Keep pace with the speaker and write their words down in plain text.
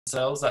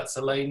yourselves. That's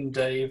Elaine,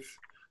 Dave,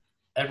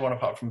 everyone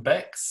apart from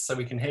Becks, so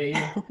we can hear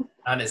you.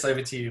 And it's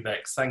over to you,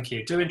 Becks. Thank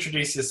you. Do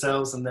introduce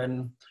yourselves and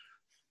then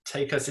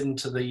take us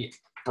into the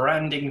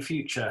branding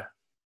future.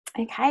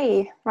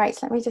 Okay, right,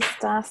 let me just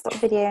stop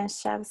video and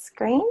share the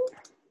screen.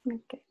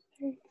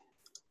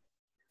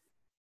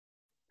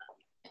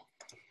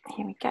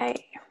 Here we go.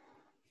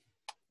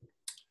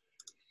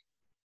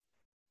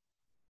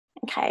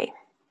 Okay.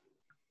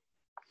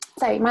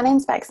 So my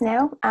name's Becks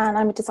Neale and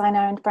I'm a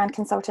designer and brand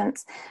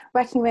consultant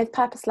working with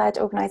purpose-led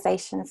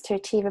organisations to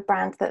achieve a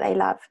brand that they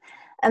love.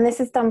 And this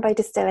is done by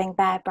distilling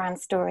their brand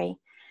story.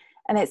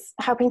 And it's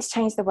helping to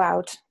change the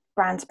world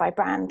brand by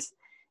brand.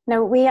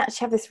 Now, we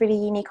actually have this really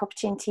unique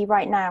opportunity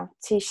right now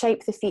to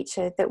shape the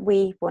future that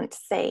we want to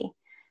see.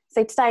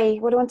 So today,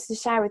 what I wanted to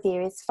share with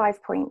you is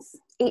 5 points,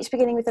 each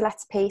beginning with the letter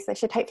P, so they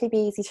should hopefully be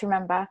easy to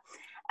remember,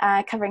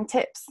 covering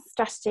tips,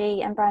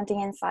 strategy and branding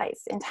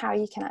insights into how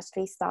you can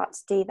actually start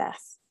to do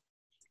this.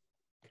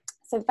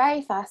 So the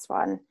very first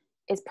one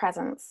is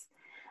presence,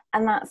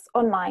 and that's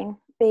online,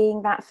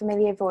 being that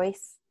familiar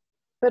voice,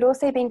 but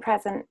also being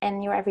present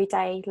in your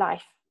everyday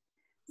life.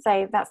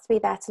 So that's to be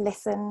there to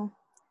listen,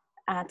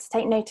 to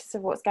take notice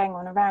of what's going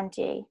on around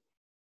you.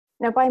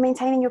 Now, by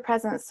maintaining your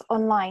presence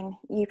online,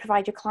 you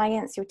provide your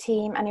clients, your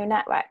team and your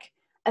network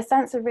a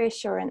sense of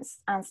reassurance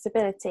and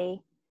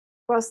stability,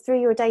 whilst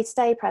through your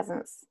day-to-day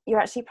presence, you're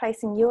actually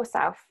placing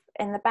yourself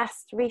in the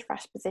best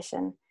refresh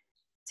position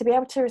to be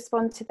able to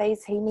respond to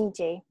those who need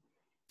you.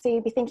 So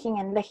you'll be thinking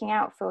and looking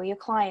out for your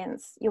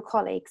clients, your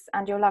colleagues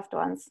and your loved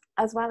ones,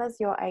 as well as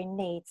your own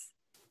needs.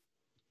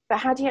 But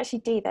how do you actually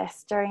do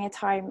this during a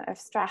time of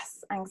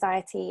stress,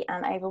 anxiety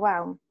and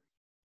overwhelm?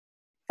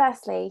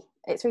 Firstly,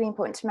 it's really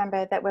important to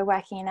remember that we're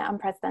working in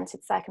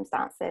unprecedented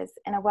circumstances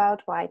in a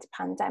worldwide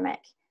pandemic.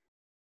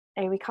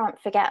 We can't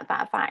forget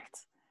that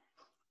fact.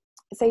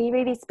 So you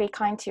really need to be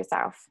kind to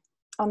yourself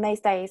on those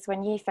days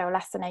when you feel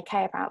less than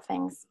okay about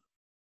things.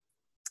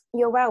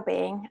 Your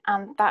well-being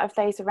and that of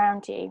those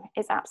around you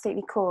is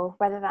absolutely core,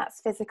 whether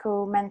that's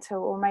physical,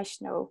 mental or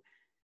emotional.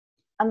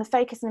 And the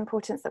focus and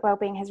importance that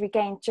well-being has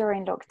regained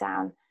during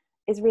lockdown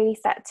is really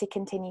set to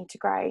continue to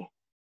grow.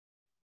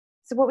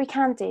 So what we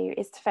can do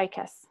is to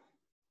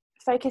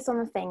focus on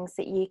the things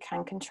that you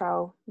can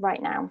control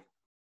right now.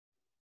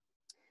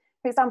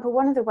 For example,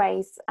 one of the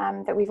ways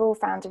that we've all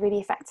found are really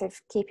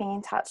effective keeping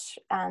in touch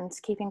and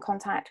keeping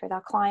contact with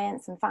our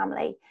clients and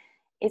family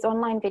is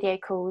online video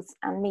calls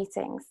and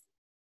meetings.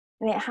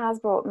 And it has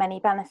brought many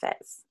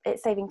benefits.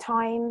 It's saving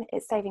time,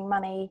 it's saving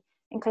money,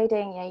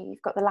 including,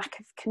 you've got the lack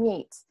of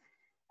commute.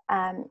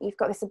 You've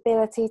got this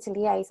ability to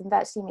liaise and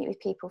virtually meet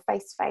with people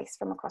face to face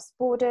from across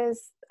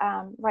borders,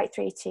 right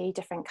through to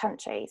different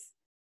countries.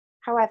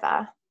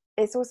 However,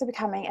 it's also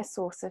becoming a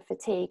source of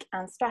fatigue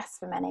and stress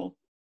for many.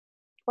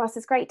 Whilst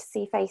it's great to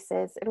see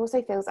faces, it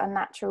also feels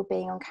unnatural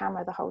being on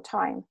camera the whole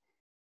time.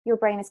 Your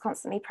brain is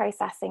constantly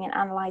processing and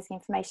analysing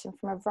information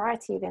from a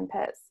variety of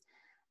inputs,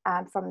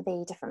 from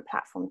the different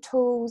platform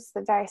tools,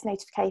 the various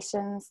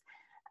notifications,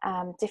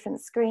 different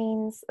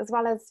screens, as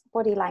well as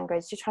body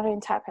language. You're trying to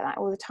interpret that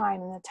all the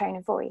time in the tone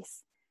of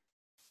voice.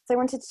 So I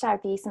wanted to share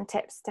with you some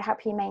tips to help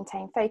you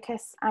maintain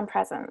focus and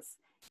presence,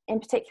 in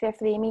particular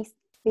for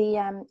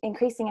the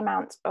increasing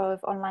amount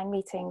of online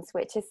meetings,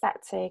 which is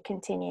set to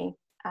continue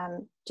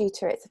due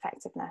to its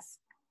effectiveness.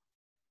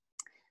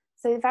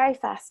 So the very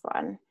first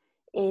one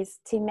is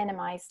to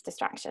minimise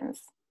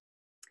distractions.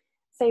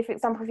 So for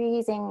example, if you're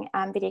using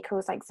video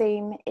calls like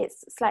Zoom,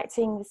 it's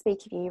selecting the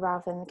speaker view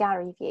rather than the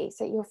gallery view,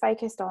 so you're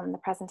focused on the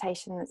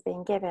presentation that's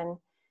being given.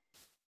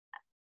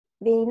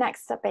 The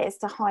next step is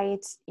to hide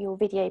your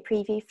video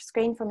preview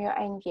screen from your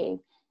own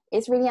view.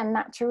 It's really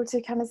unnatural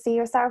to kind of see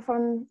yourself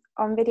on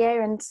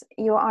video, and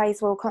your eyes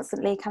will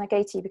constantly kind of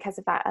go to you because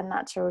of that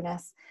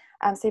unnaturalness.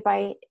 So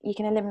you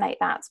can eliminate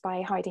that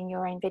by hiding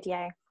your own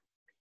video.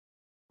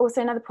 Also,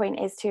 another point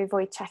is to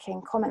avoid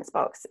checking comments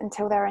box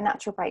until there are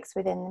natural breaks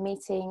within the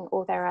meeting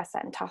or there are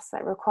certain tasks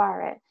that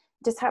require it.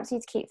 It just helps you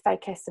to keep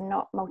focused and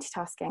not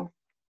multitasking.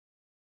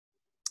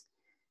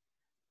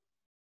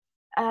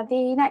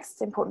 The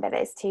next important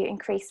bit is to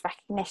increase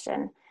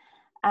recognition.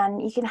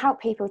 And you can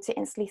help people to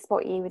instantly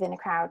spot you within a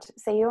crowd.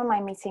 So your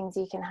online meetings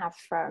you can have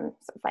from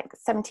sort of like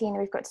 17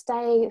 we've got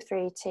today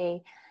through to,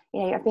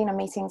 I've been on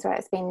meetings where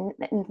it's been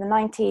in the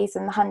 90s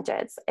and the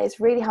hundreds. It's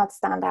really hard to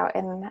stand out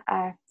in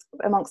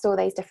amongst all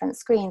those different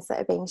screens that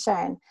are being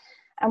shown.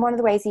 And one of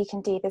the ways you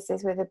can do this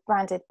is with a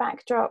branded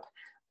backdrop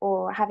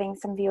or having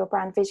some of your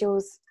brand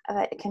visuals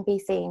that can be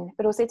seen,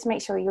 but also to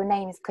make sure your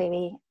name is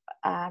clearly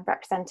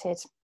represented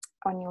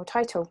on your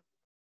title.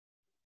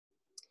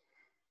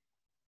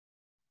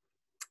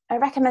 A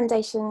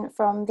recommendation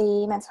from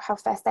the mental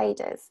health first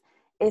aiders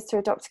is to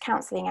adopt a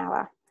counselling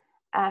hour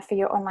for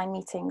your online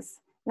meetings.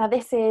 Now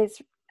this is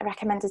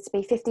recommended to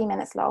be 15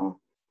 minutes long,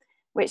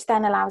 which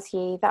then allows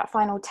you that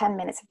final 10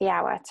 minutes of the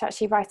hour to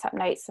actually write up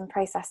notes and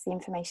process the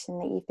information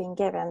that you've been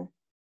given.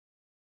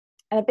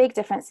 And a big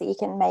difference that you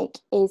can make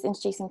is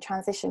introducing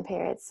transition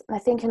periods. And I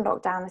think in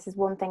lockdown, this is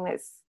one thing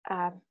that's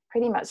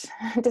pretty much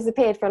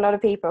disappeared for a lot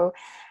of people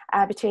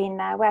between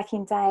their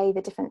working day,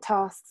 the different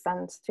tasks,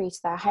 and through to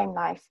their home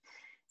life.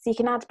 So you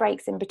can add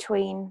breaks in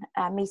between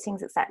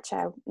meetings,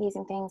 etc.,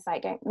 using things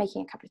like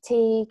making a cup of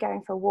tea,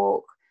 going for a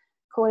walk,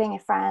 calling a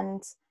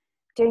friend,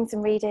 doing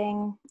some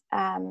reading,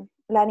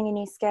 learning a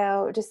new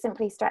skill, or just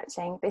simply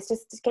stretching. But it's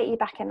just to get you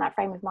back in that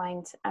frame of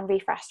mind and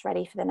refreshed,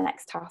 ready for the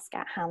next task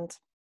at hand.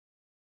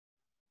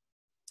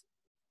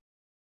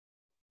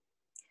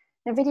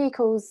 Now, video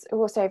calls are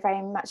also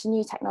very much a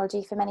new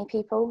technology for many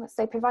people,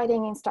 so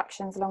providing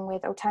instructions along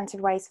with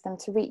alternative ways for them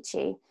to reach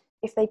you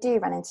if they do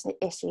run into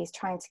issues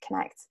trying to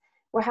connect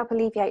will help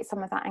alleviate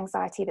some of that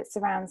anxiety that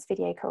surrounds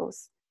video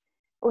calls.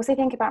 Also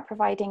think about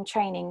providing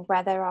training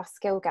where there are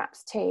skill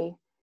gaps too.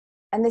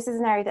 And this is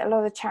an area that a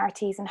lot of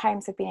charities and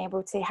homes have been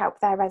able to help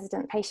their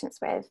resident patients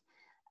with,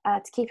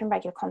 to keep in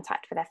regular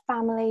contact with their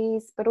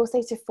families, but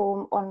also to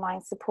form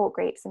online support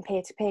groups and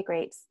peer-to-peer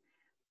groups.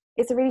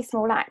 It's a really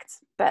small act,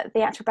 but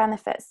the actual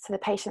benefits to the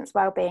patient's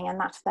well-being and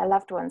that of their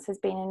loved ones has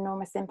been an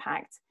enormous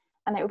impact.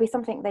 And it will be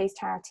something those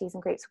charities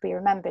and groups will be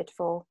remembered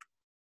for.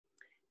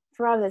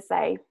 For others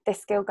though,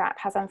 this skill gap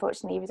has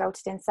unfortunately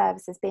resulted in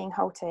services being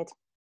halted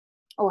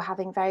or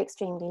having very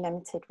extremely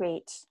limited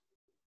reach.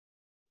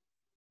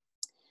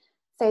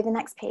 So the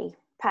next P,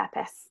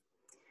 purpose.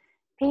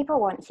 People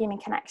want human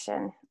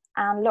connection,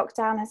 and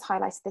lockdown has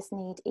highlighted this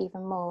need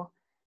even more.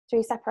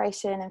 Through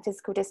separation and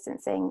physical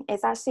distancing,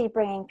 it's actually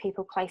bringing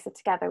people closer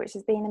together, which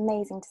has been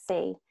amazing to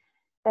see.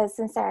 There's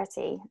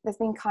sincerity, there's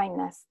been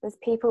kindness, there's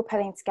people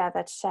pulling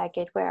together to share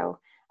goodwill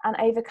and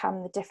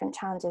overcome the different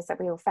challenges that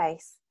we all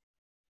face.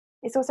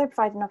 It's also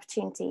provided an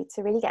opportunity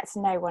to really get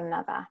to know one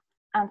another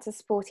and to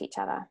support each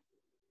other.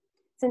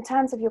 So in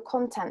terms of your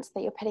content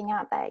that you're putting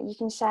out there, you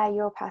can share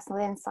your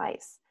personal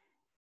insights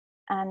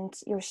and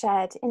your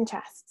shared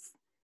interests,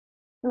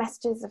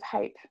 messages of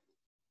hope.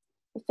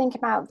 Think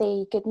about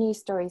the good news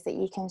stories that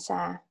you can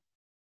share,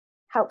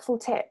 helpful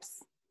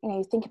tips,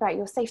 think about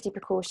your safety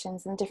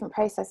precautions and different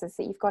processes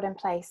that you've got in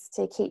place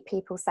to keep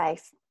people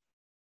safe.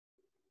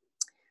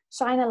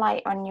 Shine a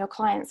light on your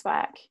clients'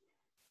 work,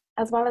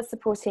 as well as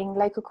supporting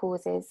local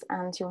causes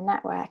and your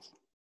network.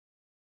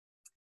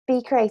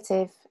 Be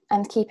creative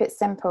and keep it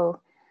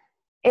simple.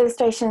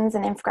 Illustrations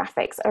and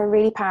infographics are a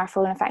really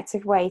powerful and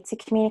effective way to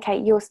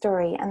communicate your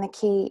story and the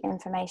key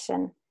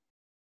information.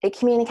 It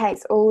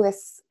communicates all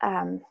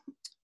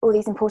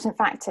these important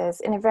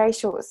factors in a very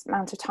short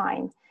amount of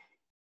time,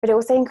 but it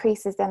also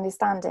increases the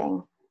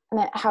understanding and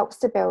it helps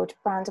to build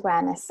brand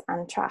awareness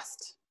and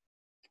trust.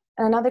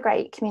 And another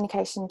great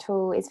communication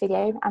tool is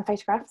video and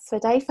photographs for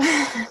Dave.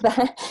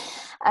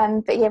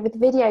 But yeah, with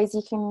videos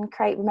you can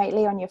create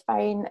remotely on your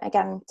phone,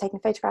 again, taking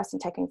photographs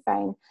and taking your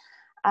phone.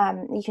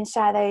 You can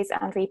share those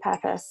and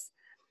repurpose.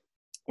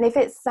 And if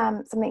it's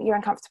something you're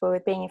uncomfortable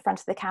with being in front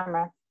of the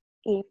camera,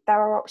 there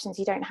are options.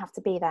 You don't have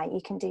to be there.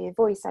 You can do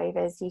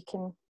voiceovers, you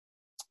can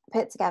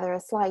put together a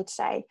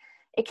slideshow.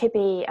 It could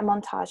be a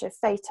montage of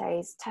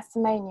photos,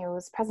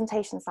 testimonials,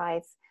 presentation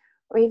slides,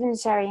 or even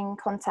sharing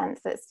content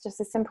that's just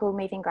a simple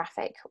moving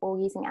graphic or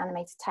using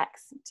animated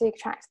text to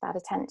attract that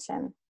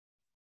attention.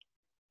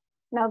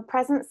 Now,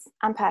 presence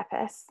and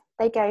purpose,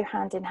 they go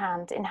hand in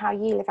hand in how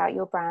you live out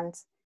your brand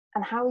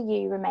and how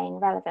you remain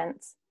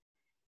relevant.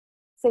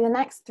 So the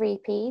next 3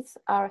 Ps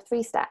are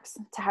 3 steps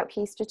to help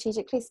you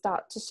strategically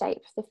start to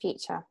shape the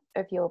future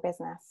of your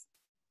business.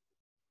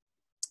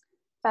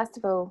 First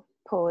of all,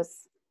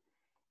 pause.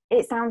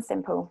 It sounds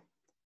simple,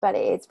 but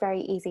it is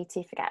very easy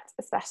to forget,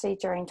 especially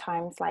during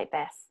times like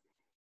this.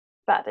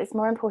 But it's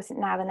more important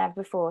now than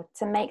ever before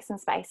to make some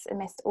space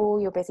amidst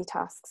all your busy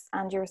tasks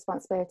and your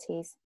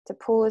responsibilities to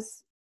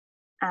pause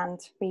and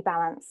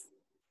rebalance.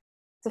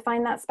 To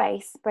find that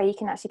space where you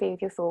can actually be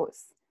with your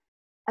thoughts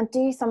and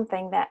do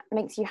something that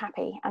makes you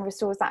happy and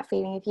restores that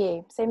feeling of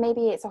you. So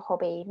maybe it's a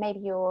hobby, maybe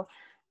you're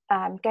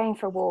going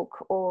for a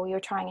walk or you're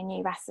trying a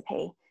new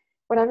recipe.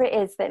 Whatever it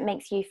is that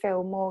makes you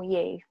feel more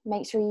you,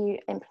 make sure you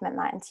implement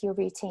that into your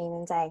routine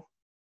and day.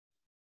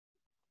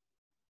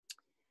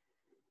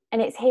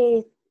 And it's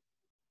here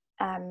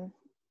that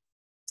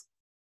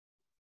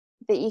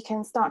you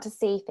can start to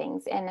see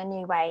things in a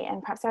new way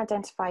and perhaps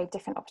identify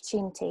different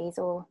opportunities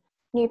or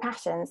new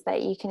passions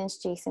that you can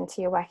introduce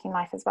into your working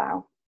life as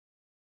well.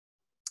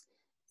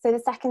 So the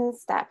second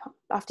step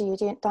after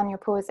you've done your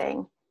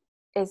pausing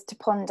is to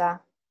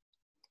ponder.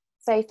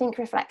 So think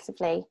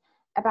reflectively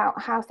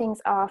about how things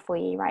are for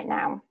you right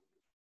now,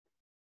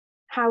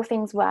 how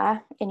things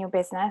were in your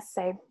business,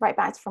 so right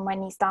back from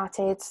when you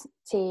started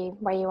to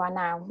where you are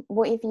now.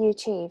 What have you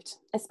achieved?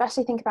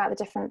 Especially think about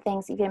the different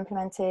things that you've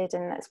implemented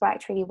and that's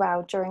worked really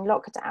well during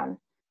lockdown.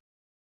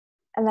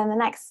 And then the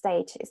next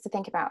stage is to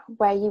think about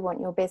where you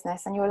want your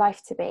business and your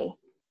life to be.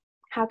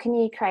 How can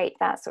you create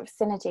that sort of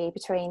synergy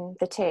between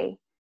the two?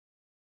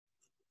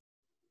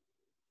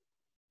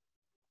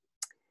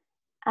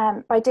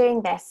 By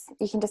doing this,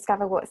 you can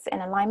discover what's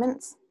in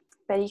alignment,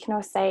 but you can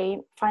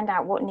also find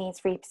out what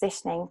needs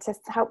repositioning to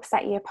help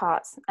set you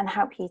apart and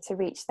help you to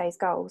reach those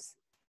goals.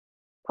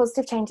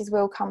 Positive changes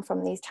will come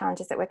from these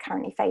challenges that we're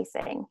currently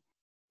facing,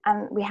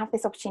 And we have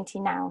this opportunity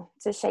now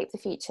to shape the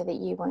future that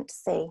you want to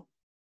see.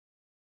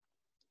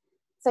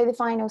 So the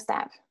final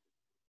step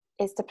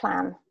is to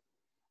plan,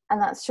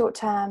 and that's short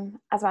term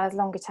as well as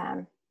longer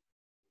term.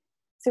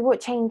 So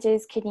what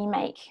changes can you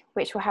make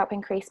which will help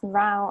increase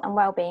morale and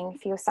well-being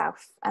for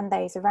yourself and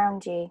those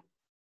around you?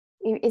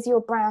 Is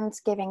your brand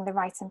giving the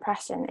right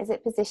impression? Is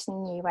it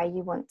positioning you where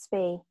you want to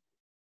be?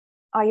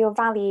 Are your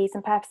values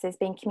and purposes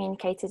being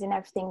communicated in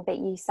everything that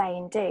you say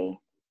and do?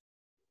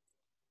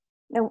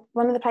 Now,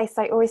 one of the places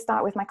I always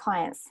start with my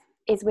clients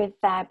is with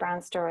their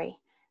brand story.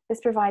 This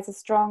provides a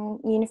strong,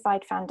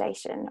 unified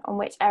foundation on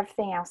which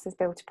everything else is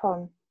built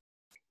upon.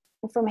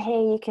 And from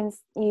here, you can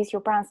use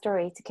your brand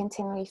story to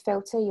continually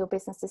filter your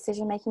business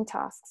decision-making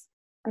tasks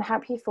and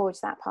help you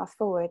forge that path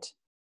forward.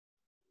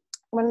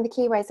 One of the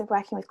key ways of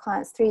working with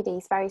clients through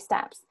these very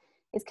steps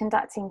is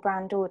conducting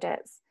brand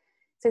audits.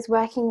 So it's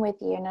working with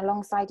you and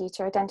alongside you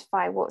to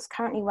identify what's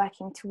currently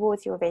working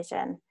towards your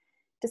vision,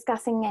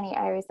 discussing any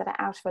areas that are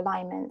out of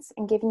alignment,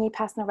 and giving you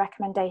personal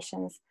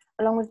recommendations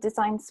along with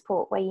design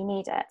support where you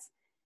need it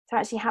to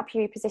actually help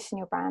you reposition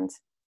your brand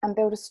and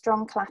build a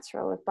strong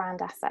collateral of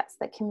brand assets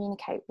that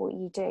communicate what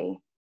you do.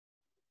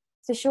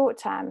 So short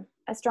term,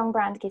 a strong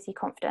brand gives you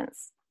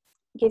confidence,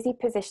 gives you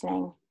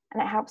positioning,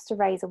 and it helps to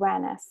raise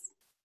awareness.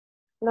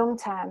 Long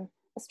term,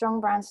 a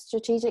strong brand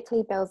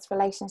strategically builds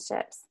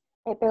relationships.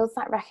 It builds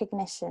that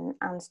recognition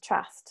and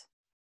trust.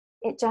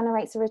 It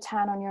generates a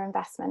return on your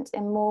investment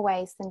in more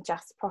ways than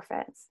just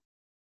profits.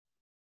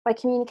 By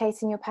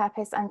communicating your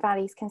purpose and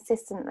values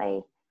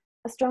consistently,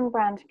 a strong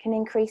brand can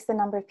increase the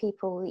number of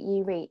people that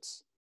you reach,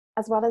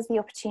 as well as the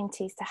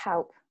opportunities to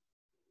help,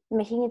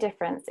 making a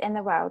difference in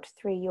the world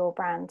through your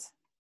brand.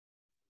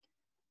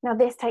 Now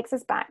this takes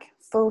us back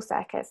full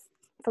circle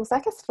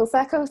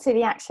to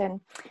the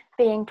action,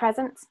 being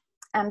present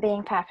and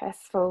being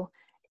purposeful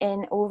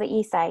in all that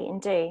you say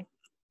and do.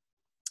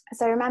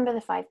 So remember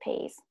the 5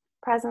 Ps: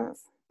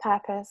 presence,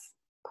 purpose,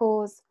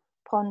 pause,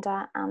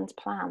 ponder, and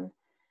plan,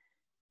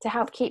 to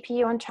help keep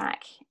you on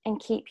track and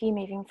keep you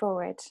moving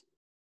forward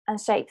and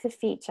shape the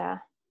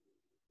future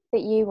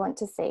that you want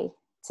to see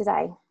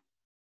today.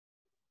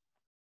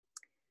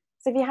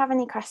 So if you have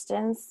any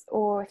questions,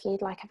 or if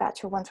you'd like a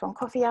virtual one-to-one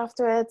coffee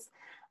afterwards,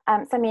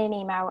 send me an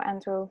email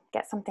and we'll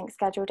get something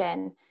scheduled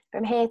in. But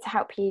I'm here to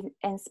help you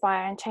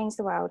inspire and change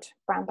the world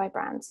brand by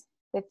brand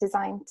with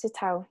design to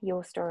tell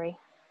your story.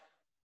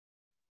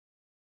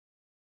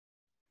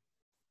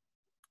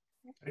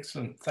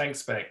 Excellent.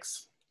 Thanks,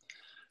 Becks.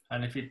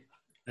 And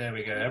there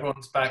we go.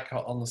 Everyone's back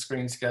on the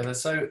screen together.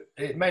 So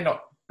it may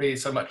not be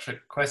so much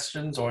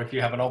questions, or if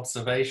you have an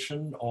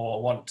observation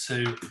or want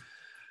to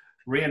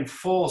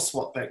reinforce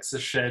what Becks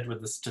has shared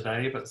with us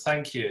today, but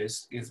thank you.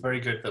 It's very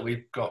good that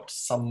we've got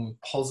some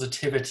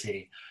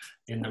positivity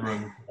in the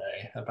room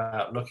today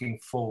about looking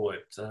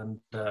forward. And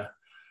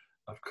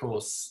of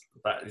course,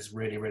 that is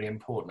really, really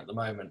important at the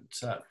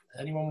moment.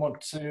 Anyone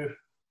want to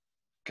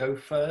go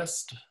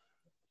first?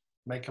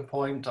 Make a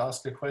point,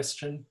 ask a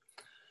question?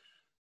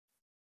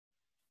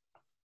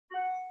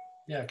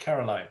 Yeah,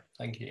 Caroline,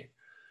 thank you.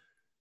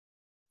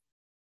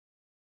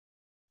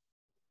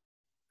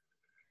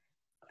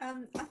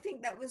 I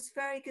think that was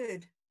very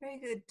good,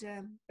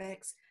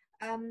 Becks.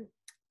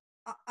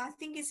 I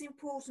think it's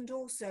important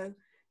also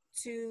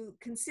to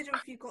consider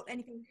if you've got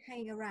anything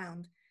hanging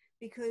around,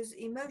 because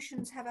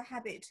emotions have a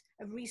habit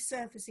of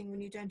resurfacing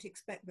when you don't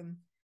expect them.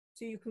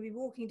 So you can be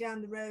walking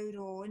down the road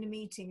or in a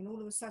meeting and all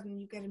of a sudden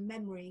you get a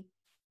memory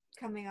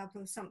coming up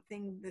of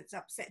something that's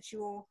upset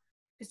you, or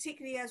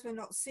particularly as we're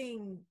not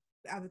seeing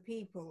other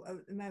people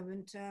at the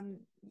moment,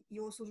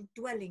 you're sort of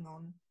dwelling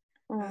on.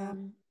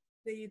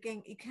 So you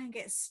can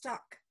get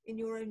stuck in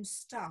your own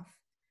stuff.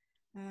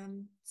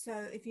 So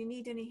if you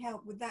need any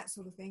help with that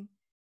sort of thing,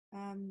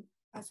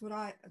 that's what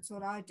I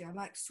do. I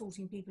like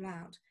sorting people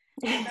out.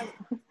 That's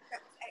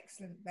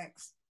excellent,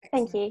 Becks.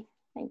 Thank you.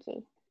 Thank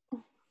you.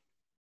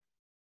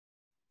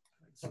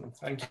 Excellent.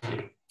 Thank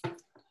you.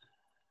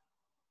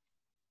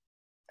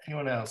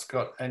 Anyone else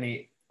got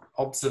any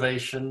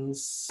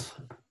observations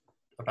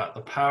about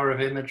the power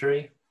of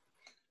imagery?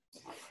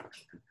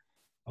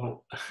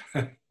 Oh,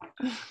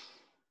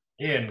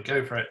 Ian,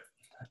 go for it.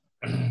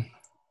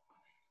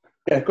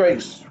 Yeah,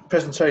 great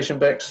presentation,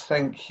 Becks.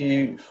 Thank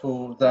you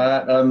for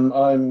that.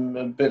 I'm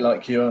a bit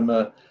like you. I'm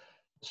a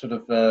sort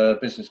of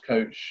business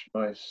coach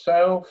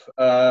myself.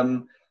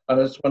 And I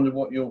just wondered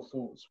what your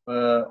thoughts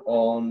were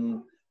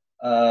on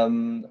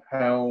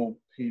how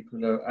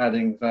people are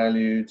adding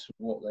value to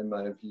what they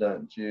may have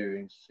learned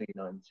during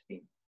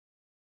C19.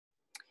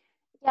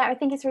 Yeah, I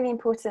think it's really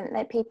important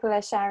that people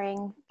are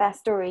sharing their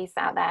stories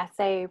out there.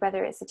 So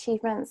whether it's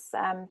achievements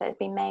that have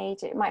been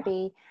made, it might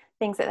be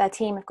things that their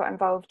team have got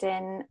involved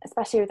in,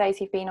 especially with those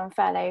who've been on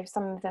furlough.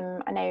 Some of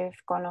them I know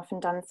have gone off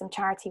and done some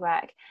charity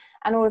work,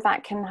 and all of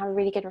that can have a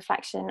really good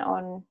reflection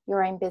on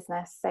your own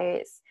business. So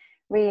it's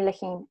really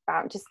looking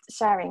about just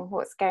sharing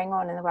what's going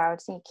on in the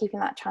world, keeping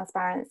that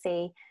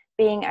transparency,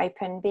 being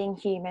open, being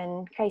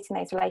human, creating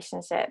those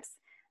relationships.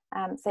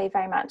 So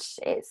very much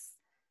it's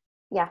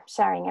yeah,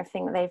 sharing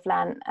everything that they've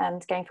learned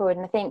and going forward.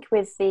 And I think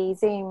with the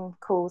Zoom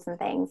calls and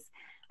things,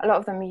 a lot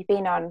of them you've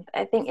been on,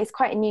 I think it's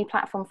quite a new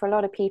platform for a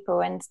lot of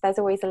people, and there's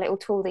always a little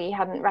tool that you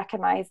hadn't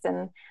recognised.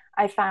 And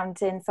I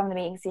found in some of the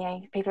meetings, you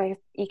know, people,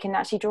 you can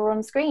actually draw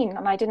on screen,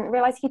 and I didn't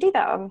realise you could do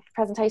that on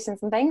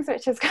presentations and things,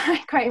 which is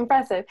quite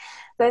impressive.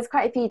 There's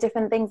quite a few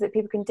different things that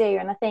people can do,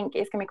 and I think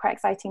it's going to be quite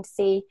exciting to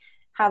see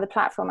how the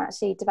platform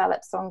actually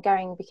develops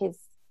ongoing, because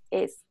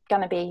it's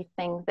going to be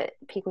a thing that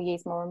people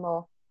use more and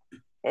more.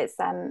 It's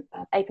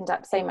opened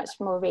up so much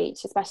more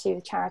reach, especially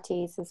with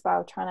charities as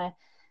well, trying to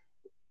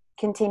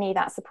continue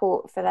that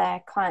support for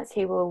their clients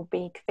who will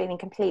be feeling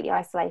completely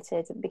isolated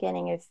at the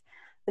beginning of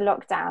the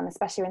lockdown,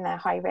 especially when they're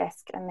high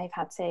risk and they've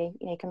had to,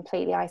 you know,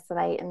 completely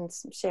isolate and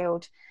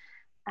shield.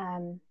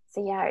 So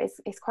yeah,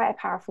 it's quite a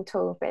powerful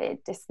tool, but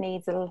it just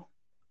needs it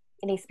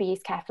needs to be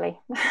used carefully.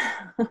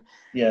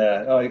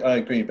 Yeah, I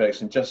agree,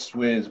 Becks, and just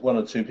with one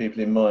or two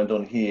people in mind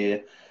on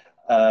here,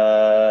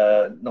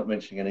 not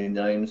mentioning any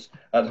names,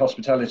 the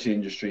hospitality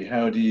industry,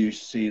 how do you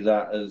see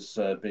that as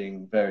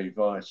being very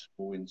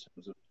vital in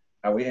terms of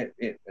how it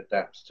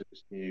adapts to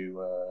this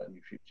new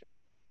future?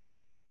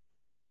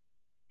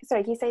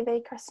 Sorry, can you say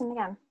the question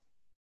again?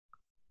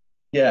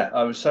 Yeah,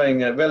 I was saying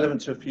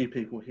relevant to a few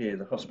people here,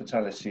 the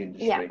hospitality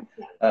industry.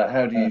 Yeah.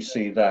 How do you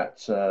see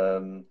that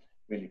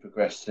really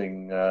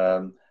progressing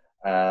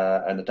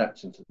and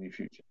adapting to the new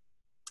future?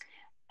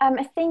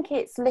 I think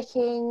it's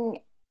looking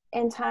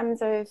in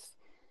terms of,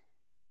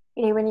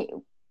 you know, when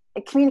you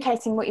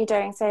communicating what you're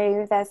doing.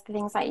 So there's the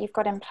things that you've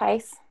got in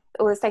place,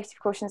 all the safety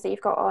precautions that you've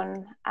got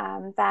on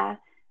there.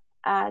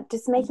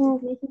 Just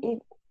making,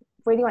 you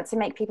really want to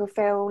make people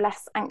feel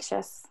less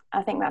anxious.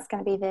 I think that's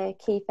going to be the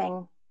key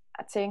thing,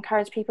 to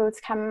encourage people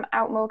to come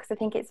out more, because I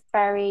think it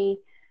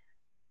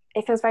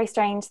feels very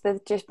strange,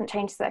 the different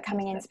changes that are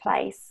coming into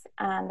place.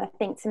 And I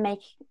think to make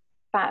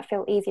that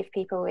feel easier for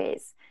people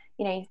is,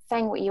 you know,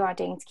 saying what you are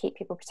doing to keep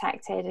people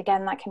protected.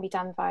 Again, that can be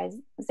done via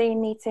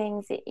Zoom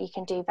meetings. You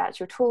can do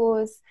virtual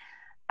tours,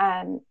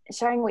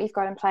 showing what you've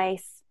got in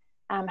place,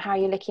 how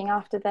you're looking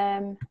after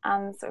them,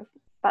 and sort of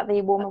that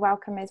the warmer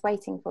welcome is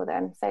waiting for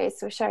them. So it's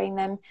sort of showing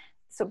them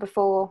sort of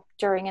before,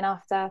 during and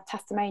after,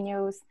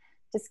 testimonials.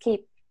 Just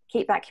keep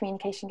that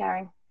communication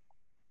going.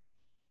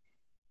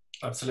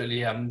 Absolutely,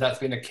 yeah. That's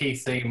been a key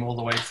theme all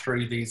the way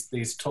through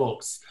these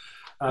talks.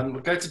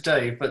 We'll go to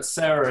Dave, but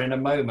Sarah, in a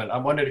moment, I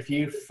wondered if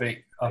you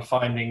are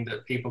finding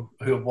that people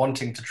who are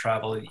wanting to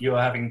travel, you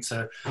are having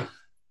to,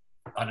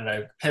 I don't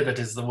know, pivot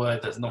is the word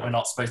we're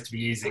not supposed to be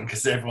using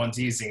because everyone's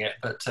using it,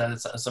 but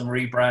some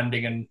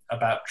rebranding and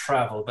about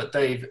travel. But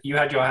Dave, you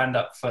had your hand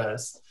up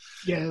first.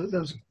 Yeah, there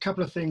was a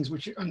couple of things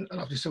which, and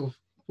I've just sort of,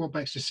 what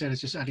Becks just said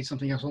is just adding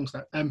something else onto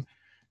that.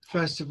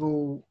 First of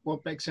all,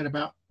 what Becks said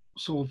about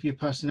sort of your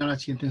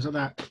personality and things like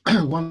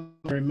that, one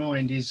thing in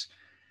mind is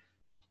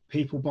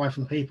people buy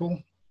from people.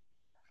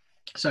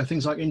 So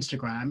things like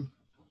Instagram,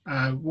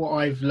 what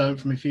I've learned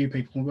from a few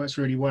people works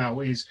really well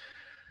is,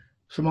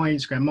 for my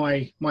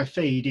Instagram, my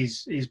feed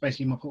is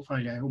basically my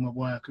portfolio, all my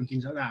work and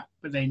things like that.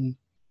 But then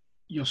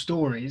your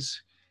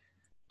stories,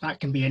 that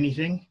can be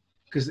anything,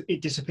 because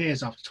it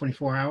disappears after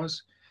 24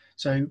 hours.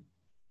 So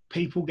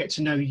people get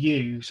to know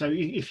you. So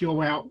if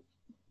you're out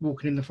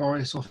walking in the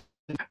forest or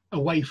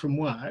away from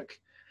work,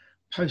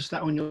 post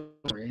that on your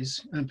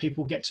stories and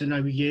people get to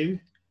know you.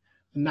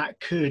 And that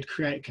could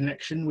create a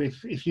connection with,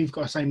 if you've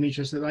got the same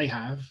interests that they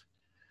have,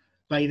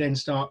 they then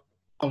start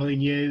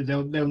following you,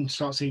 they'll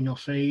start seeing your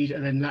feed,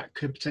 and then that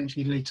could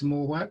potentially lead to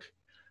more work.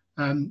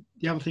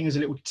 The other thing is a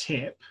little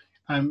tip.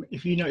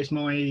 If you notice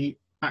my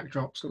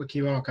backdrop's got the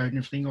QR code and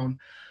everything on,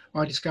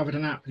 I discovered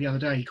an app the other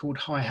day called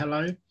Hi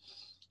Hello.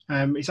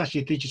 It's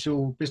actually a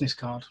digital business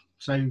card.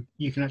 So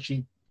you can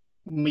actually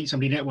meet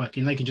somebody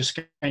networking, they can just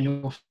scan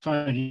your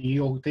phone and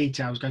your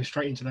details go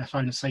straight into their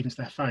phone and save into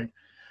their phone.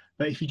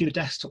 But if you do the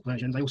desktop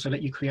version, they also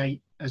let you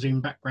create a Zoom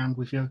background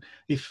with your,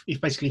 if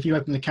basically if you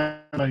open the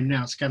camera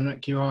now, scan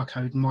that QR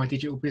code, my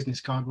digital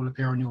business card will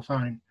appear on your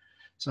phone.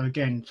 So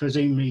again, for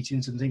Zoom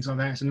meetings and things like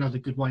that, it's another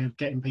good way of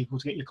getting people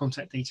to get your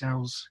contact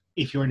details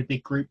if you're in a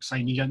big group,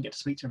 saying you don't get to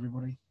speak to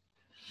everybody.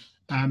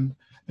 And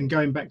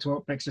going back to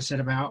what Becks just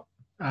said about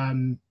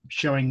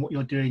showing what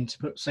you're doing to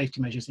put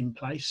safety measures in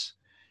place,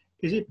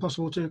 is it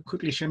possible to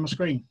quickly share my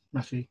screen,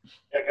 Matthew?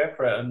 Yeah, go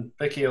for it. And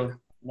Vicky will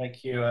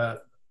make you a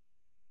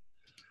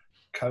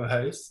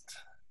co-host.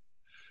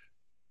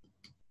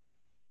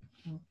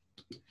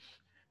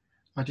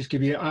 I'll just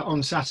give you,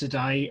 on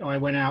Saturday, I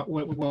went out,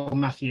 well,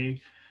 Matthew,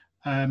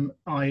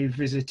 I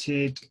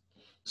visited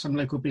some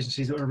local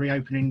businesses that were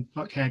reopening,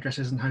 like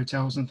hairdressers and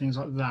hotels and things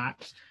like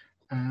that.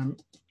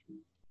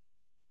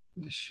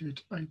 This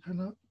should open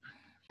up.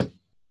 Hang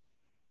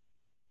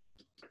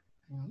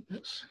on,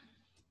 oops.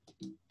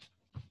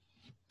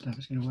 Don't know if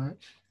it's going to work.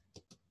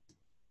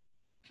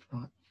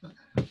 Right,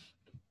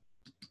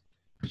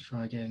 let's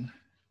try again.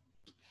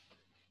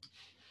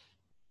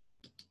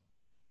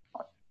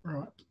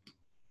 Right.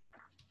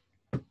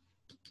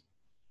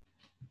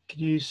 Can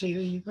you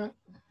see that?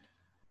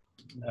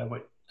 No,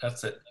 wait,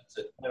 that's it.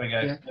 There we go.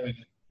 Yeah. There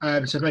we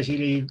go. So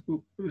basically,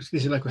 this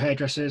is local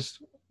hairdressers.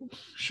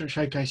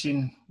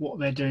 showcasing what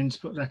they're doing to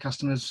put their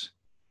customers'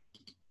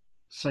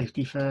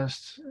 safety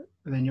first,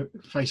 and then your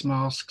face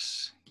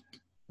masks,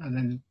 and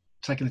then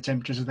taking the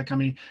temperatures as they're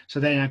coming in. So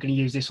they're now going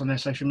to use this on their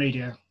social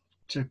media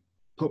to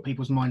put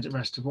people's minds at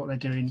rest of what they're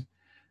doing.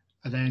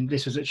 And then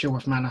this was at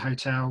Chilworth Manor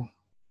Hotel,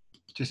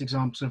 just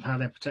examples of how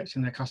they're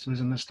protecting their customers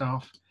and their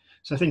staff.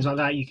 So things like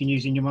that you can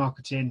use in your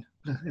marketing.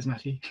 There's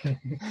Matthew.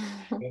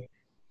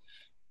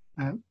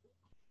 And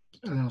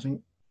I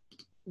think,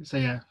 so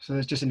yeah, so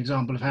there's just an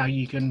example of how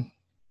you can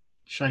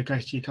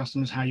showcase to your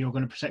customers how you're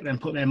going to protect them,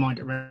 put their mind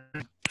at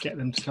rest, get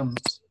them to come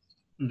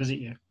and visit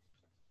you.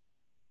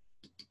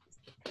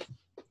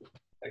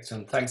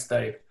 Excellent, thanks,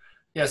 Dave.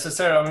 Yeah, so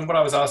Sarah, I mean, what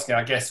I was asking,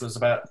 I guess, was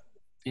about,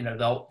 you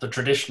know, the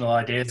traditional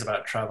ideas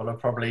about travel are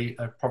probably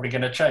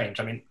going to change.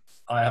 I mean,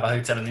 I have a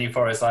hotel in the New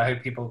Forest. I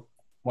hope people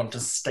want to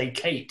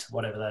staycate,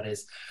 whatever that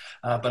is.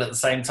 But at the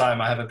same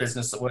time, I have a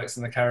business that works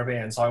in the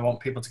Caribbean, so I want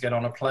people to get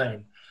on a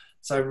plane.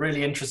 So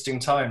really interesting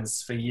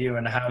times for you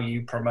and how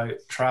you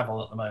promote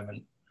travel at the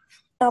moment.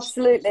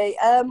 Absolutely.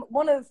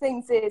 One of the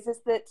things is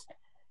that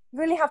you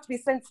really have to be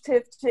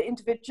sensitive to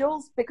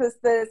individuals, because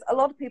there's a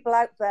lot of people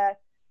out there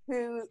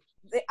who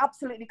they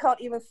absolutely can't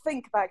even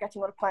think about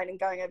getting on a plane and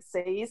going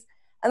overseas.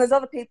 And there's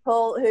other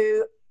people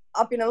who,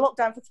 I've been in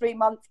lockdown for 3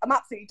 months, I'm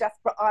absolutely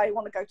desperate, I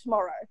want to go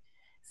tomorrow.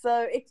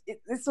 So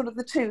it's sort of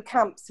the two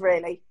camps,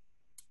 really.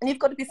 And you've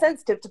got to be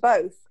sensitive to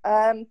both.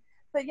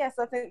 But yes,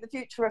 I think the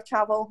future of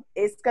travel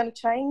is going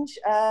to change.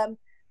 And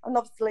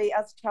obviously,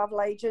 as a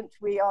travel agent,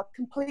 we are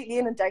completely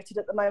inundated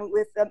at the moment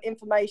with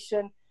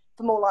information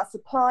from all our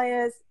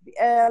suppliers, the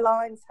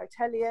airlines,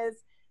 hoteliers,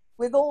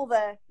 with all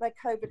their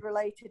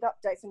COVID-related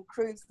updates and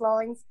cruise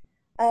lines.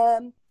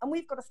 And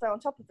we've got to stay on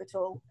top of it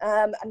all,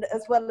 and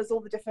as well as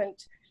all the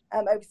different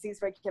overseas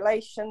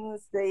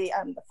regulations, the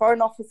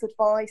Foreign Office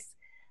advice.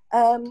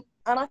 And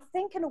I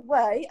think in a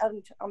way,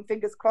 and I'm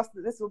fingers crossed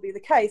that this will be the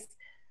case,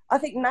 I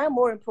think now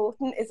more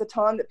important is a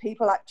time that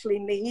people actually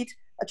need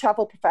a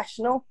travel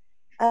professional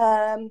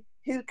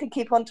who can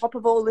keep on top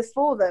of all this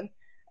for them.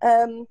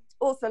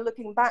 Also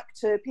looking back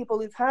to people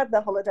who've had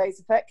their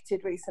holidays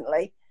affected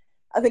recently,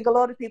 I think a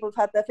lot of people have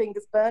had their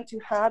fingers burnt who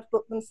had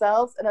booked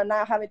themselves and are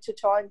now having to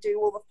try and do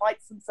all the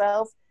fights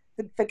themselves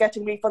for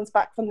getting refunds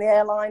back from the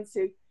airlines,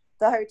 who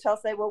the hotel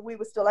say, well, we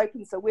were still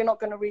open, so we're not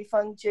going to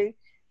refund you.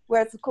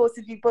 Whereas, of course,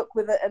 if you book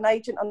with an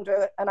agent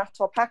under an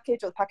ATOR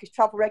package or the package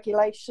travel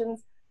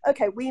regulations,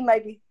 okay, we may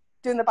be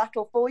doing the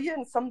battle for you,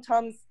 and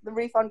sometimes the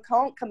refund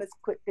can't come as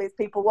quickly as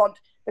people want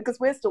because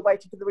we're still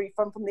waiting for the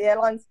refund from the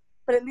airlines,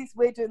 but at least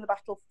we're doing the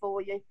battle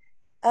for you.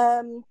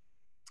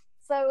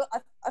 So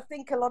I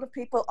think a lot of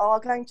people are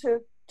going to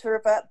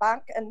revert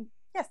back, and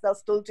yes, they'll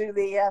still do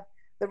the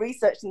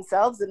research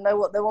themselves and know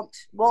what they want.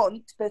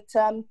 But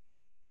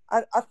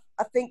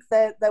I think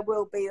there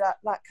will be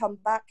that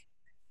comeback.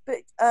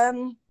 But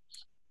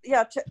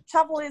yeah,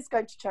 travel is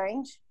going to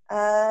change,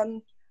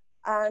 and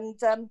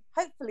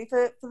hopefully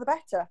for the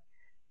better.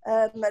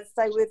 Let's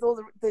say with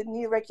all the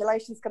new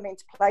regulations coming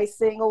into place,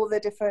 seeing all the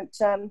different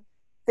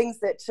things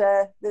that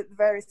the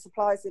various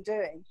suppliers are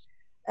doing.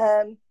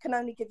 Can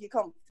only give you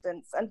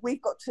confidence, and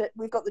we've got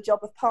the job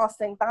of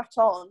passing that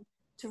on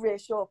to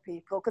reassure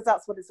people, because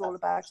that's what it's all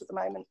about at the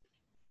moment.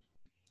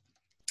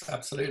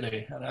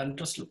 Absolutely, and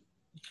just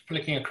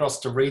flicking across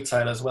to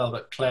retail as well,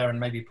 but Claire and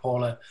maybe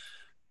Paula,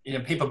 you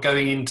know, people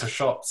going into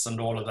shops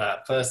and all of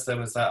that. First there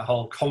was that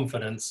whole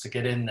confidence to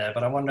get in there,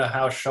 but I wonder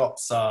how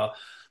shops are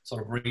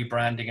sort of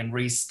rebranding and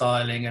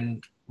restyling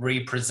and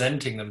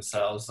representing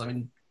themselves. I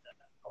mean,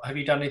 have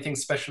you done anything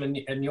special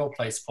in your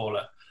place,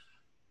 Paula?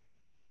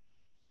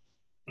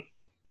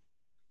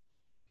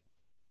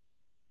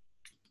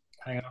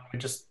 Hang on, we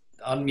just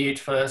unmute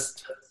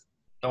first.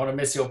 Don't want to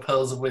miss your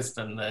pearls of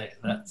wisdom there.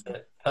 That's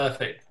it.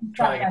 Perfect.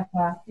 Try again.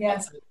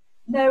 Yes.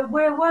 No,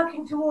 we're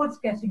working towards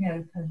getting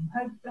open,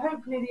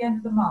 hopefully the end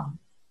of the month.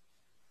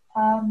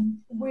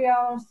 We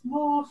are a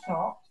small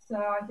shop, so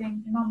I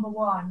think number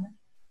one,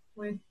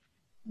 we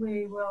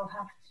will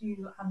have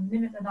to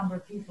limit the number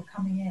of people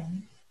coming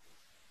in.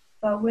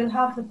 But we'll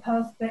have the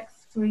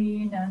Perspex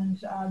screen and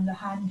the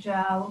hand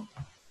gel,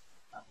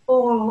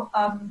 all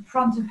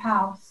front of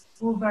house,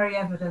 all very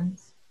evident.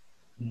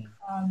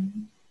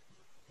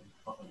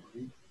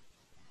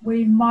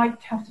 We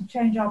might have to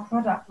change our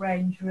product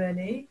range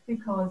really,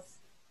 because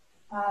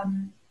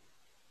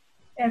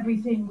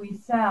everything we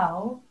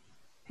sell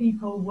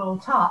people will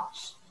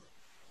touch.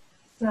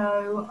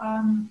 So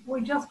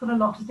we just got a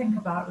lot to think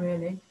about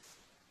really.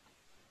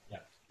 Yeah,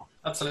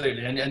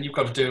 absolutely. And you've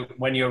got to do it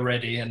when you're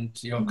ready and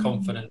you're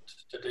confident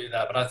to do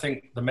that. But I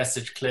think the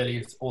message clearly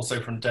is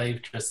also from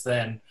Dave just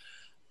then.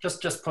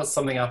 Just put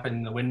something up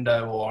in the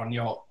window or on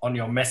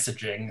your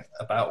messaging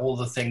about all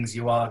the things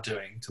you are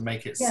doing to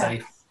make it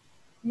safe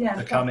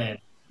to come in.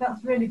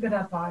 That's really good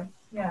advice.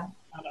 Yeah.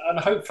 And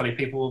hopefully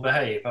people will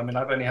behave. I mean,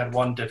 I've only had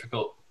one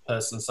difficult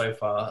person so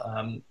far,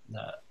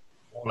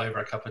 all over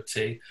a cup of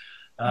tea.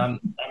 I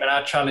mean,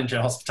 our challenge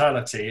in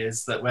hospitality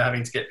is that we're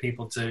having to get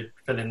people to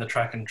fill in the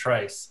track and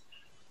trace.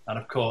 And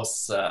of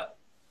course,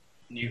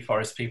 New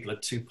Forest people are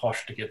too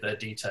posh to give their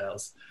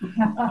details.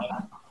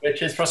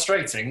 which is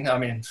frustrating. I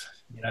mean,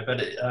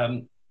 but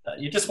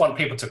you just want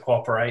people to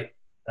cooperate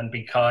and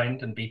be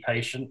kind and be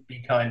patient. Be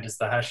kind is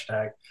the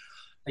hashtag.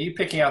 Are you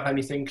picking up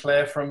anything,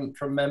 Claire, from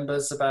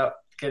members about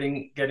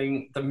getting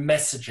the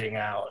messaging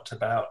out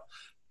about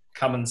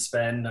come and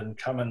spend and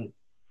come and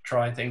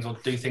try things or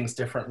do things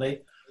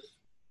differently?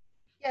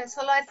 Yes,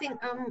 well, I think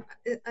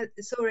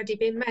it's already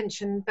been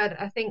mentioned, but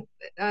I think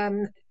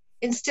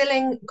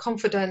instilling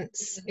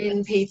confidence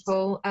in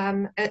people,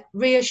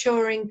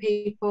 reassuring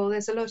people.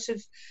 There's a lot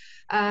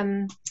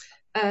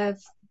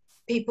of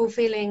people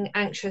feeling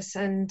anxious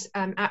and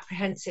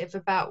apprehensive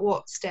about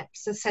what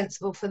steps are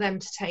sensible for them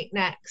to take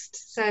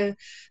next. So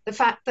the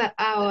fact that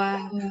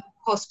our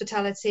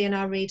hospitality and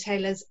our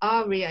retailers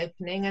are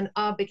reopening and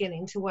are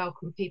beginning to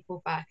welcome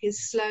people back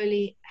is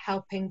slowly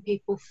helping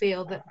people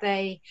feel that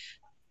they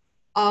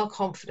are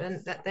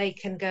confident that they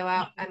can go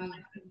out and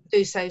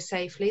do so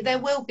safely. There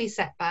will be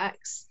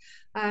setbacks.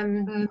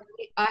 I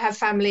have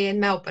family in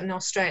Melbourne,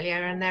 Australia,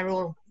 and they're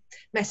all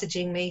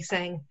messaging me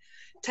saying,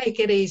 take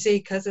it easy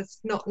because it's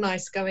not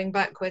nice going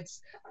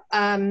backwards.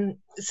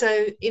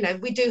 So,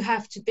 we do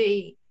have to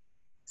be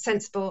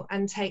sensible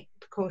and take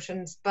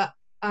precautions. But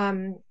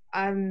I'm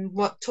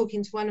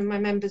talking to one of my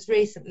members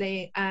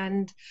recently,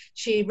 and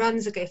she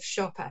runs a gift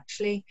shop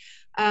actually.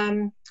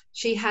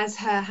 She has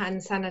her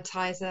hand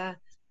sanitizer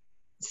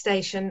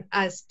station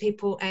as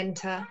people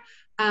enter,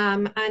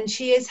 and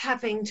she is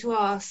having to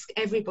ask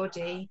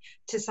everybody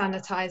to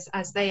sanitize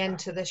as they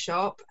enter the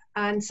shop,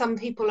 and some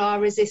people are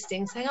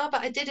resisting, saying, oh,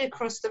 but I did it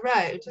across the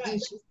road.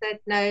 And she said,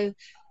 no,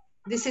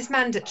 this is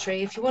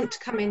mandatory. If you want to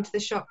come into the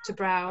shop to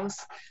browse,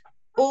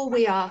 all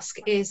we ask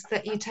is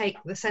that you take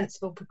the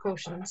sensible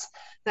precautions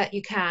that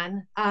you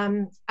can.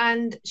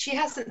 And she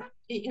hasn't,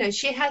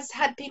 she has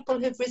had people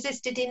who've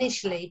resisted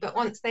initially, but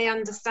once they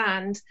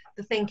understand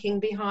the thinking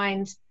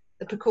behind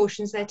the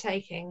precautions they're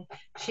taking,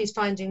 she's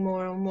finding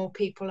more and more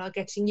people are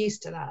getting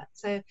used to that.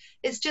 So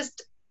it's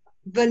just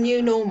the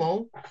new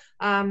normal,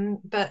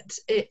 but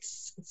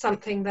it's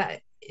something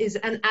that is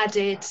an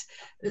added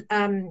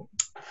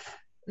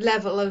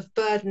level of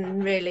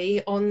burden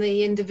really on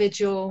the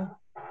individual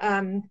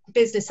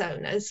business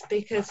owners,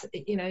 because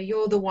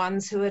you're the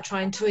ones who are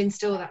trying to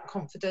instill that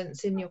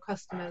confidence in your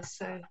customers.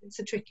 So it's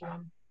a tricky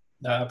one.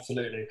 No,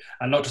 absolutely.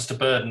 And not just a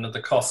burden of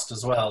the cost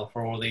as well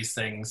for all these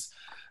things.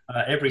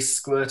 Every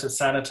squirt of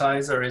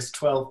sanitizer is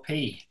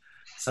 12p.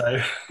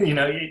 So,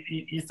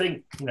 you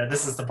think,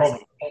 this is the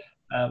problem.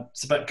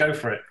 But go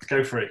for it.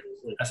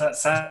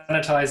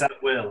 Sanitize at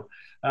will.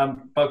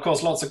 But of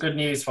course, lots of good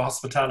news for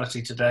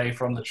hospitality today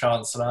from the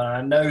Chancellor.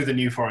 I know the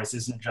New Forest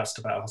isn't just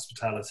about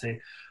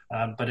hospitality,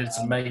 but it's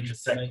a major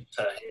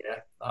sector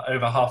here.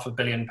 Over £500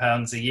 million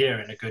a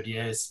year in a good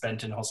year is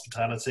spent in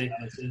hospitality.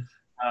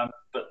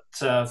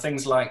 But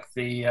things like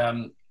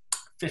the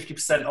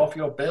 50% off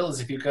your bills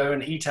if you go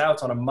and eat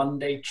out on a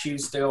Monday,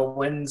 Tuesday or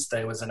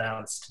Wednesday was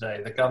announced today.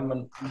 The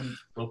government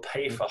will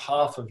pay for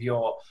half of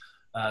your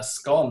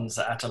scones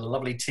at a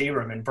lovely tea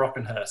room in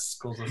Brockenhurst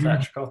called the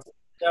Thatch Cottage.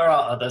 There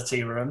are other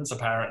tea rooms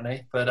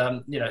apparently,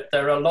 but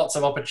there are lots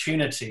of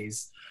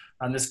opportunities,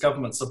 and this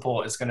government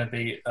support is going to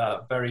be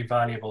very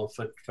valuable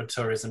for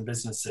tourism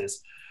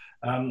businesses.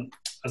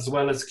 As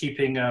well as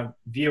keeping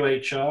View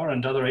HR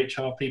and other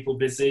HR people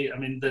busy. I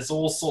mean, there's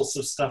all sorts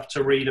of stuff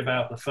to read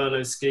about the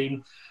furlough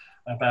scheme,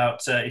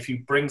 about if you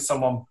bring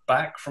someone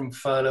back from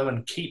furlough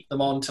and keep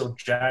them on till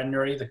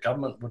January, the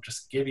government will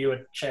just give you a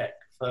cheque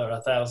for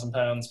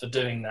 £1,000 for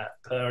doing that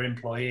per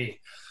employee.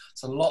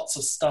 So lots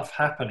of stuff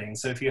happening.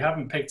 So if you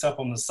haven't picked up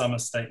on the summer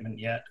statement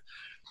yet,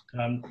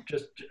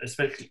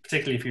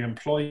 particularly if you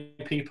employ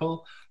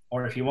people,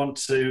 or if you want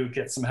to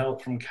get some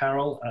help from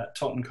Carol at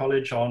Totton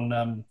College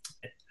on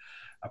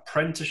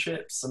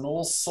apprenticeships and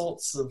all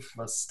sorts of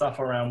stuff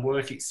around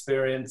work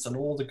experience and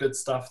all the good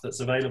stuff that's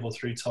available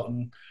through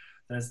Totton,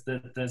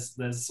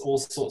 there's all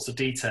sorts of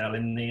detail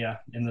in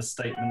the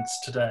statements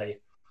today.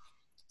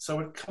 So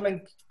we're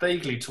coming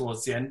vaguely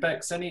towards the end.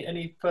 Becks,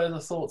 any further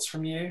thoughts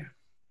from you?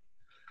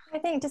 I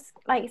think just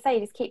like you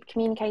say, just keep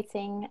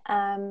communicating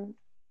and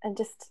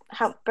just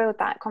help build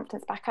that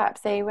confidence back up.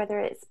 So whether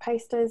it's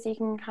posters you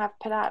can have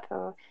put up,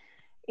 or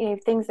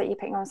things that you're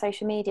putting on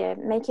social media,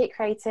 make it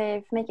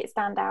creative, make it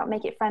stand out,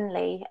 make it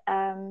friendly,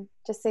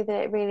 just so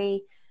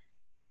that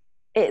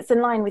it's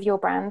in line with your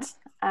brand.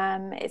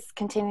 It's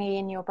continuing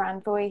in your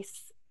brand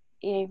voice.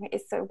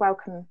 It's sort of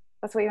welcome.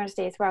 That's what you want to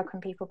do, is welcome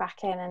people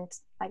back in and,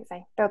 like I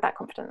say, build that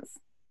confidence.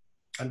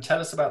 And tell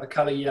us about the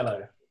colour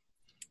yellow.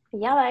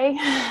 Yellow.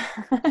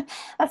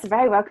 That's a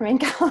very welcoming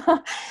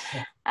colour.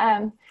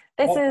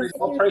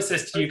 What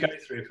process do you go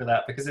through for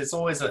that? Because it's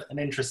always an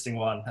interesting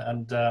one,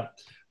 and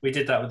we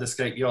did that with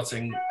Escape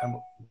Yachting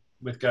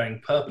with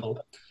going purple,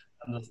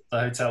 and the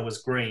hotel was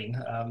green.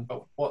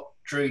 But what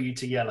drew you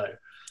to yellow?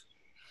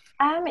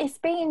 It's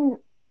been,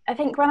 I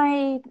think when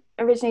I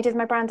originally did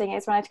my branding, it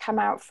was when I'd come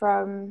out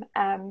from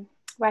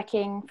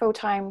working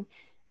full-time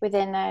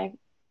within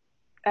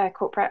a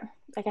corporate,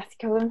 I guess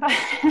you call them,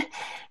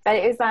 But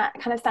it was that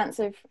kind of sense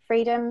of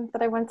freedom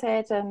that I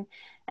wanted, and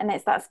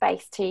it's that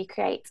space to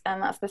create,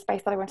 and that's the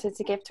space that I wanted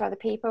to give to other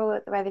people,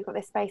 where they've got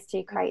this space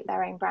to create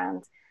their own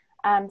brand.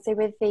 So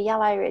with the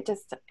yellow,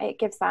 it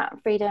gives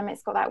that freedom,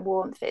 it's got that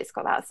warmth, it's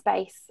got that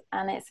space,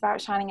 and it's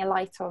about shining a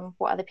light on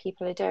what other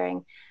people are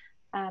doing.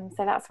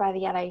 So that's where the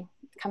yellow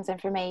comes in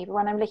for me. But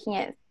when I'm looking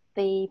at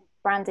the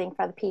branding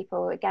for other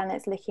people, again,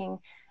 it's looking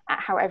at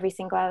how every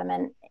single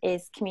element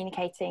is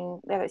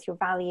communicating, whether it's your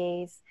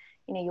values,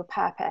 you know, your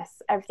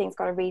purpose, everything's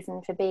got a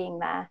reason for being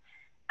there.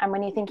 And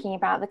when you're thinking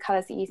about the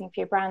colours that you're using for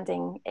your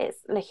branding, it's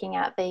looking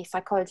at the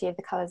psychology of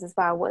the colours as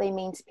well, what they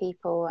mean to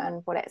people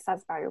and what it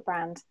says about your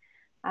brand.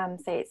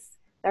 So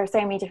there are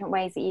so many different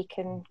ways that you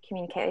can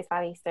communicate those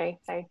values through.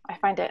 So I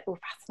find it all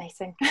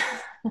fascinating. Yeah,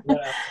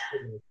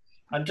 absolutely.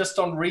 And just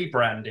on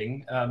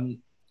rebranding,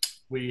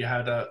 we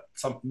had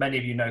many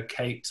of you know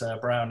Kate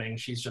Browning.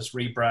 She's just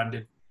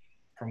rebranded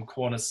from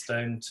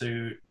Cornerstone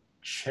to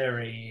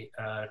Cherry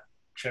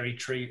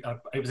Tree.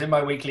 It was in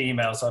my weekly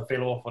email, so I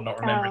feel awful not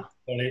remembering it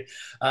fully.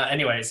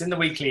 Anyway, it's in the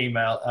weekly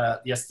email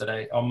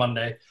yesterday, on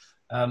Monday.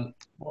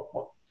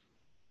 What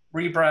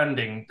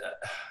rebranding,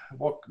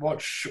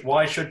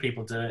 why should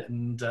people do it?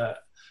 And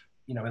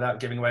you know, without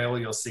giving away all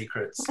your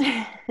secrets,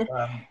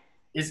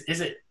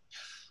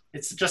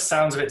 it just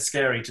sounds a bit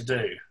scary to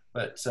do,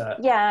 but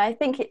yeah, I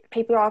think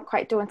people are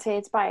quite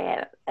daunted by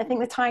it. I think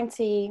the time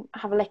to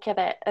have a look at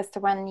it as to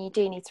when you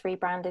do need to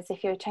rebrand is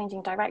if you're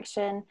changing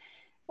direction,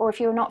 or if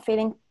you're not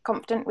feeling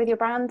confident with your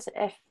brand.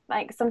 If,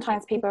 like,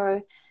 sometimes people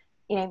are,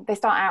 you know, they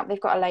start out,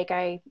 they've got a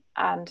logo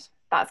and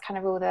that's kind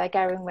of all they're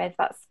going with.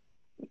 That's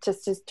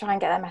just to try and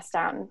get their message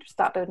out and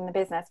start building the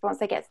business. But once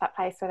they get to that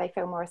place where they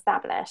feel more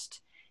established,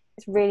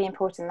 it's really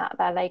important that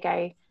their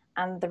logo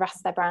and the rest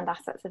of their brand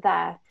assets are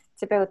there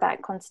to build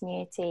that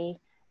continuity.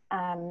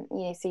 You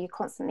know, so you're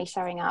constantly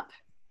showing up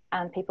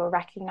and people are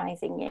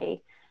recognizing you,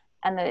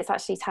 and that it's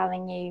actually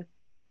telling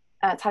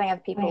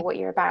other people what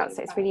you're about.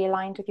 So it's really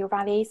aligned with your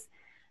values.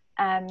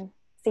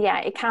 So yeah,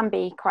 it can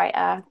be quite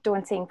a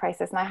daunting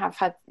process, and I have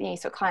had, you know,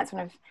 sort of clients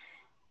when I've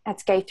had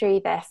to go through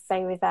this. So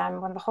with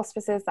one of the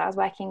hospices that I was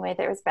working with,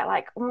 it was a bit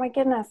like, oh my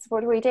goodness,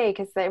 what do we do?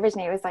 Because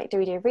originally it was like, do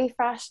we do a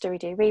refresh? Do we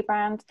do a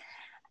rebrand?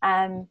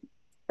 But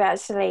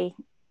actually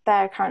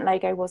their current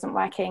logo wasn't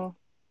working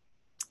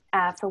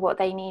for what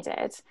they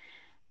needed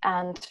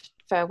and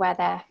for where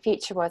their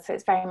future was. So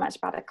it's very much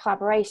about a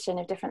collaboration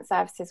of different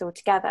services all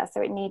together.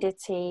 So it needed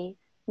to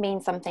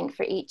mean something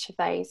for each of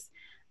those.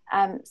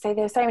 So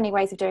there are so many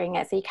ways of doing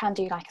it. So you can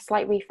do like a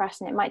slight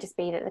refresh, and it might just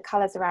be that the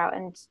colours are out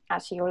and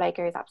actually your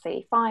logo is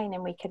absolutely fine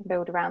and we can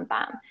build around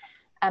that.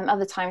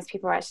 Other times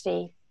people are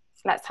actually,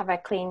 let's have a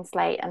clean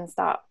slate and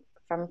start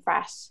from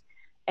fresh.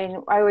 And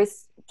I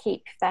always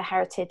keep their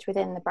heritage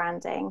within the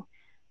branding,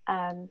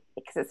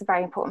 because it's a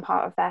very important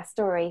part of their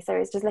story. So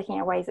it's just looking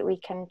at ways that we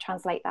can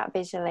translate that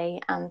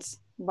visually and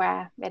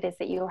where it is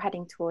that you're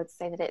heading towards,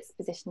 so that it's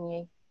positioning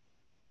you.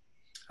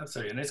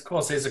 Absolutely. And this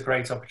course is a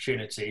great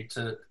opportunity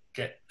to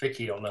get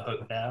Vicky on the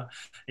hook now.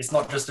 It's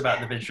not just about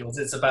the visuals,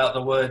 it's about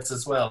the words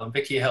as well. And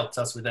Vicky helped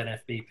us with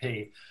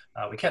NFBP.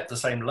 We kept the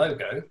same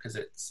logo because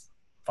it's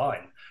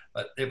fine,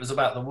 but it was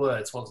about the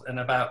words, and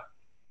about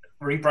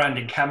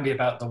rebranding can be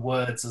about the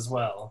words as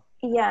well.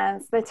 Yeah,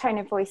 it's the tone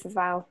of voice as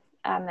well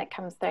that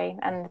comes through,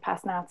 and the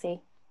personality.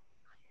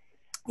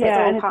 So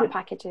yeah, it's all part of the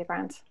package of the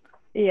brand.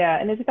 Yeah,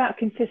 and it's about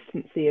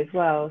consistency as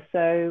well.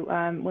 So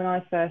when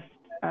I first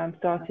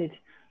started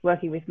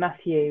working with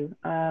Matthew,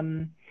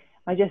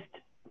 I just,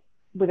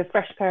 with a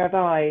fresh pair of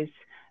eyes,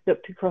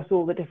 looked across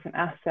all the different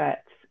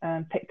assets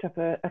and picked up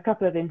a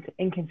couple of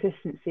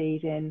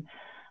inconsistencies in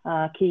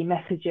key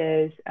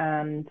messages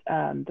and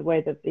the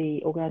way that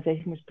the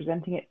organisation was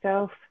presenting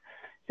itself.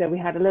 So we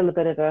had a little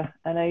bit of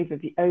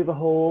an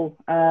overhaul,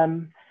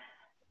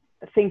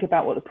 think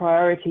about what the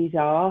priorities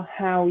are,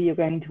 how you're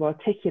going to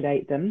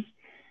articulate them,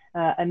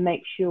 and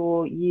make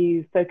sure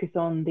you focus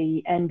on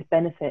the end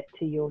benefit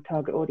to your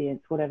target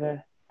audience,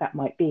 whatever that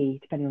might be,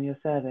 depending on your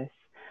service.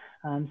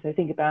 So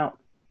think about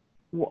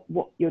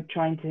what you're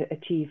trying to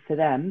achieve for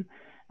them,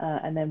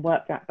 and then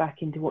work that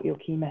back into what your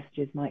key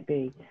messages might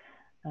be.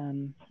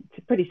 It's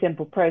a pretty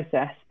simple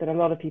process, but a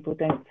lot of people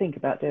don't think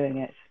about doing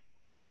it.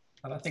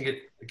 And I think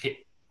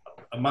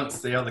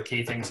amongst the other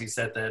key things you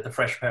said there, the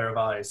fresh pair of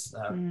eyes,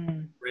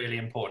 really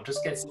important.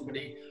 Just get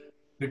somebody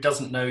who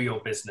doesn't know your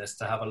business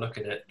to have a look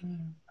at it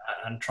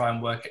and try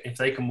and work, if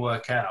they can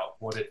work out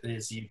what it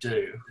is you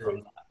do from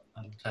that,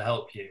 and to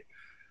help you.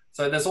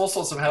 So there's all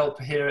sorts of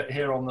help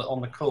here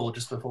on the call.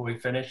 Just before we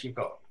finish, you've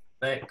got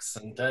Becks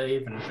and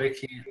Dave and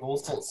Vicky, all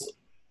sorts of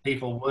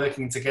people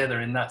working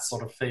together in that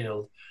sort of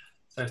field.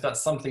 So if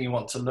that's something you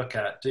want to look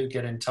at, do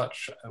get in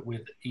touch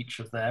with each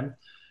of them.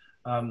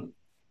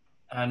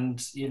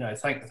 And you know,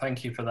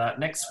 thank you for that.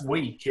 Next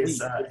week is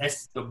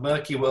the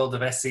murky world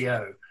of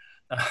SEO.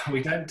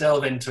 We don't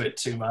delve into it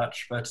too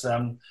much, but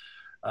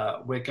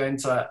we're going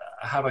to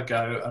have a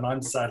go, and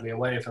I'm sadly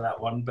away for that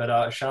one, but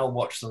I shall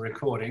watch the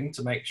recording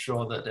to make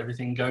sure that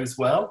everything goes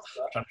well,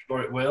 which I'm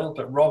sure it will.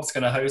 But Rob's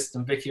going to host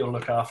and Vicky will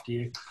look after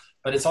you.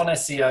 but it's on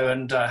SEO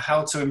and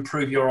how to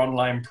improve your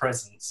online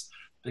presence.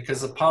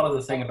 Because a part of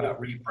the thing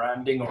about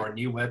rebranding or a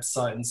new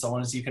website and so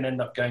on is you can end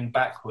up going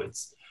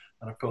backwards.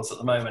 And of course, at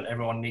the moment,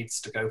 everyone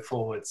needs to go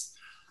forwards.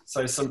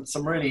 So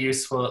some really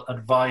useful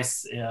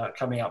advice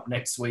coming up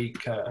next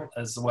week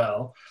as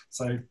well.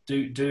 So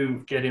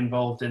do get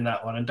involved in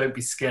that one, and don't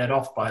be scared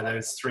off by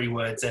those 3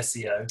 words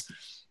SEO,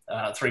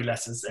 3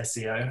 letters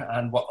SEO,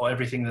 and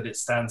everything that it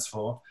stands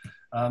for.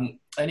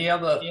 Any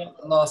other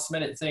last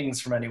minute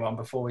things from anyone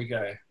before we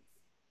go?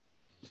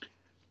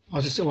 I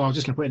was just going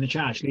to put in the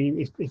chat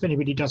actually, if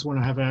anybody does want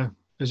to have a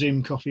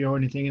Zoom coffee or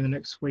anything in the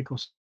next week or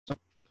so,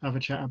 have a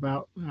chat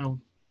about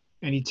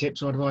any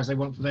tips or advice they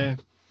want for their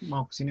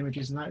marketing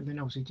images and that, then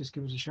obviously just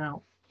give us a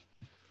shout.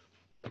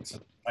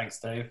 Thanks,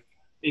 Dave.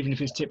 Even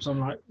if it's tips on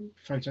like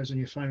photos on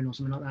your phone or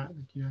something like that,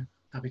 you know,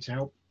 happy to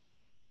help.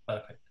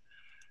 Perfect.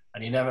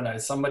 And you never know,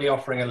 somebody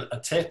offering a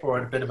tip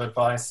or a bit of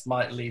advice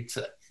might lead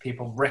to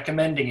people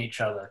recommending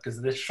each other,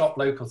 because this shop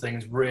local thing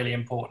is really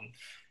important.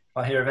 If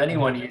I hear of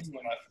anyone using a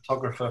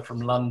photographer from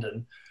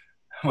London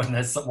when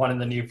there's one in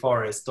the New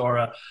Forest, or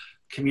a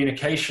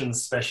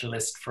communications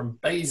specialist from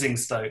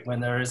Basingstoke when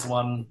there is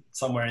one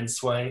somewhere in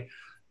Sway,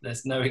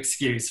 there's no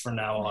excuse from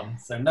now on.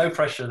 So no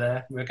pressure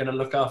there. We're going to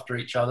look after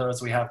each other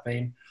as we have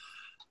been.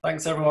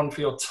 Thanks everyone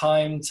for your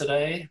time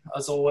today,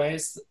 as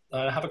always.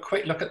 Have a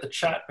quick look at the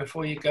chat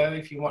before you go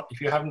if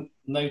you haven't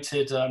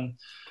noted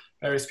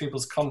various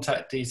people's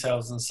contact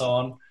details and so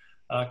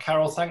on.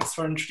 Carol, thanks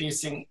for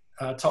introducing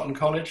Totton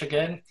College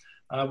again.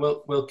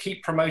 We'll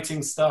keep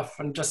promoting stuff,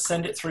 and just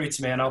send it through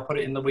to me and I'll put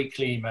it in the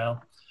weekly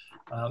email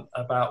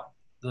about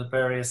the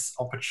various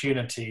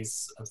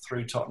opportunities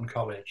through Totton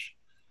College.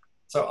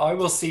 So I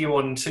will see you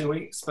on 2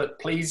 weeks, but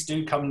please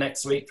do come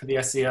next week for the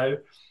SEO,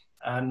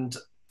 and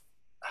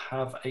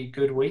have a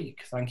good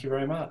week. Thank you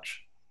very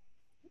much.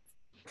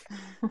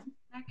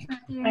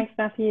 Thanks,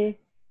 Matthew.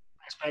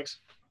 Thanks, Becks.